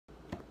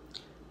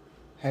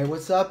Hey,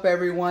 what's up,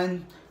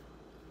 everyone?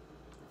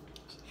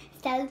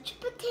 Stella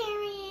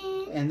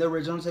Chippertarian. And the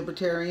original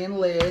Chippertarian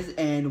Liz,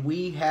 and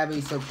we have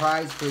a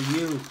surprise for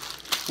you.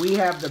 We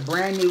have the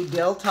brand new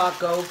Del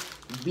Taco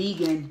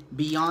Vegan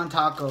Beyond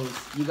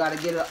Tacos. You gotta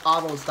get it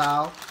auto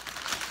style.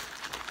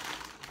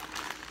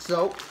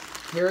 So,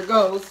 here it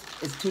goes.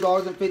 It's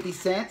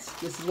 $2.50.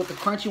 This is what the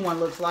crunchy one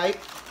looks like.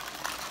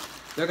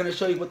 They're gonna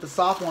show you what the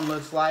soft one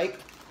looks like.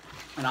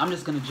 And I'm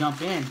just gonna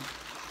jump in.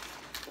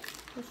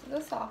 This is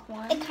the soft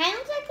one. It kind of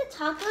looks like the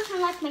tacos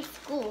from like my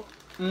school.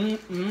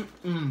 It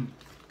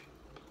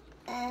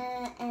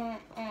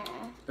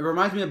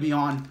reminds me of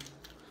Beyond.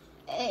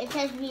 It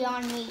says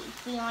Beyond Meat.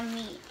 Beyond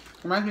Meat.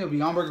 It reminds me of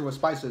Beyond Burger with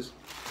spices.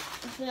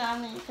 It's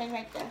Beyond Meat. It says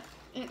right there.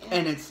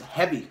 And it's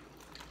heavy.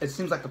 It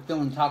seems like a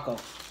filling taco.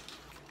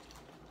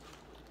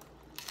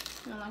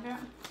 You don't like it?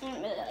 I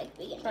don't really like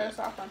vegan Try the meat.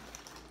 soft one.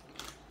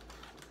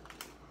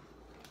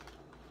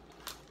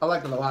 I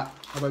like it a lot.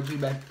 How about you,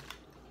 babe?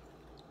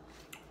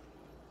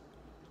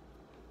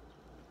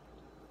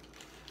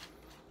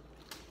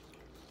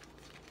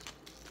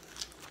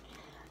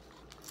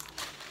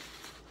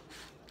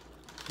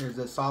 Here's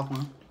the soft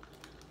one.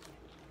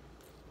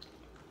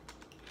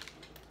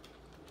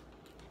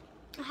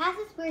 It has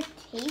this weird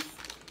taste.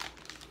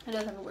 It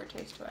does have a weird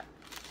taste to it.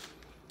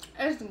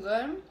 It's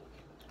good.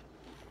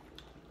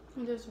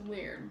 It's just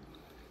weird.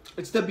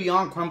 It's the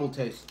Beyond Crumble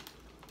taste.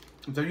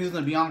 If they're using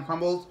the Beyond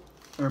Crumbles,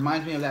 it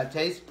reminds me of that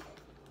taste.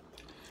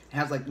 It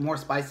has like more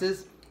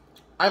spices.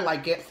 I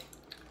like it.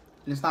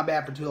 And it's not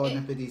bad for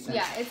 $2.50.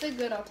 Yeah, it's a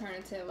good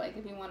alternative. Like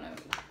if you want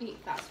to eat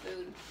fast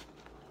food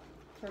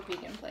for a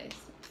vegan place,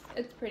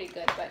 it's pretty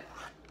good. But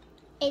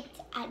It's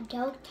a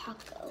Del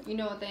Taco. you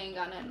know what they ain't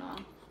got nothing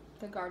on?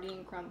 The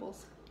Gardein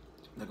crumbles.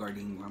 The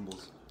Gardein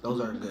Crumbles. Those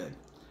are good.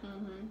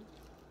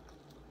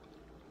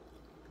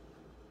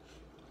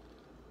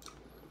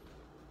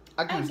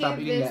 I I can't stop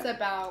give eating this that.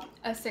 about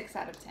a 6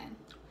 out of 10.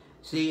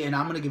 See, and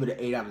I'm going to give it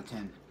an 8 out of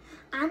 10.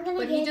 I'm gonna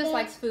But give he just it.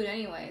 likes food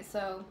anyway,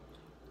 so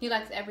he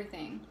likes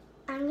everything.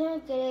 I'm gonna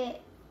give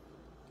it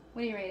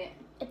What do you rate it?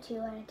 a 2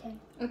 out of 10.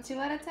 A 2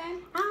 out of 10?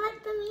 I don't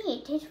like the meat.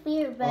 It tastes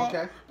weird, but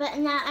Okay. but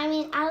now I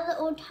mean, out of the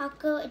old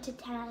taco, it's a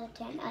 10 out of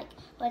 10. Like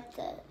with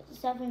the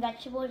stuff and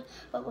vegetables,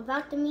 but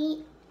without the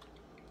meat,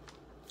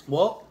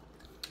 Well,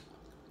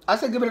 I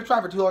say give it a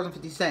try for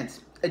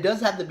 $2.50. It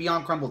does have the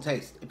Beyond Crumble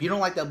taste. If you don't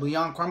like the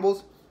Beyond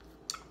Crumbles,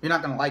 you're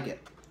not going to like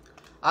it.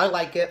 I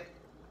like it.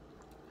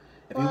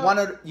 If you Well, want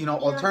a, you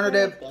like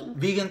alternative everything.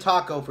 vegan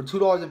taco for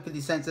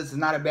 $2.50, this is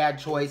not a bad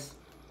choice.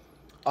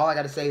 All I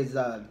got to say is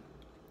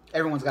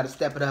everyone's got to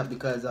step it up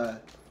because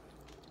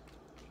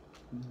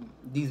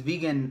these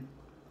vegan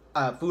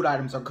food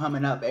items are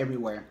coming up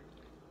everywhere.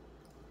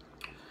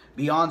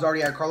 Beyond's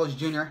already at Carlos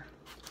Jr.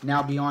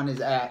 Now Beyond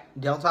is at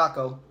Del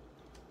Taco.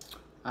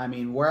 I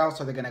mean, where else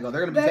are they going to go?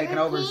 They're going to be Burger taking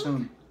over King?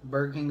 soon.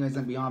 Burger King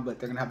isn't Beyond, but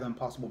they're going to have the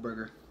Impossible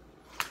Burger.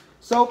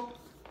 So,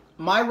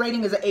 my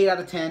rating is an 8 out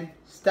of 10.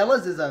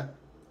 Stella's is a...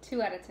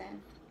 2 out of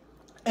 10.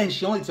 And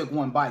she only took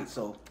one bite,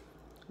 so...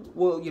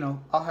 Well,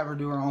 I'll have her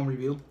do her own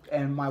review.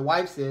 And my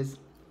wife's is...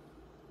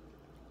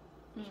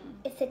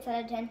 it's 6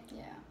 out of 10.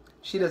 Yeah.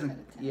 She doesn't...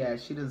 Yeah,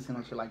 she doesn't seem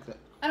like she likes it.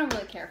 I don't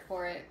really care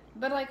for it.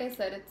 But like I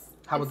said,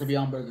 How about the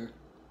Beyond Burger?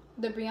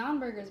 The Beyond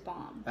Burger's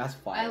bomb. That's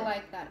fire. I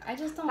like that. I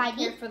just don't Like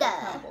care for the pizza.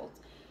 crumbles.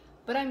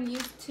 But I'm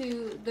used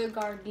to the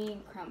Gardein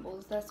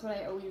crumbles. That's what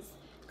I always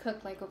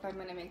cook. Like if I'm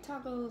going to make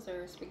tacos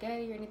or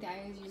spaghetti or anything, I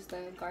always use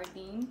the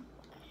Gardein.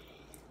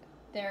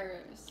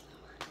 Theirs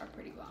are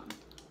pretty bomb.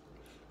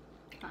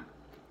 Huh.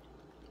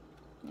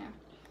 Yeah.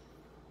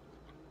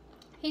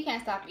 He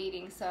can't stop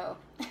eating, so.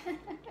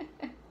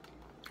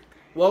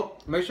 Well,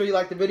 make sure you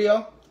like the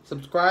video.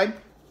 Subscribe.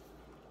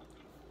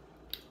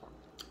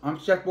 I'm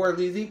Chef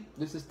Borlizzi.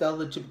 This is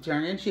Stella the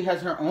Chippertarian. She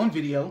has her own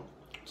video.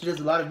 She does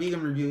a lot of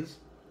vegan reviews.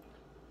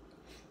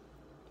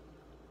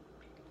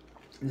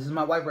 This is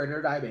my wife right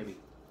here, Die Baby.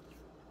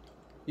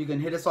 You can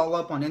hit us all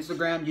up on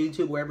Instagram,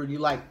 YouTube, wherever you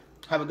like.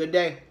 Have a good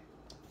day.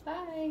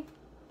 Bye.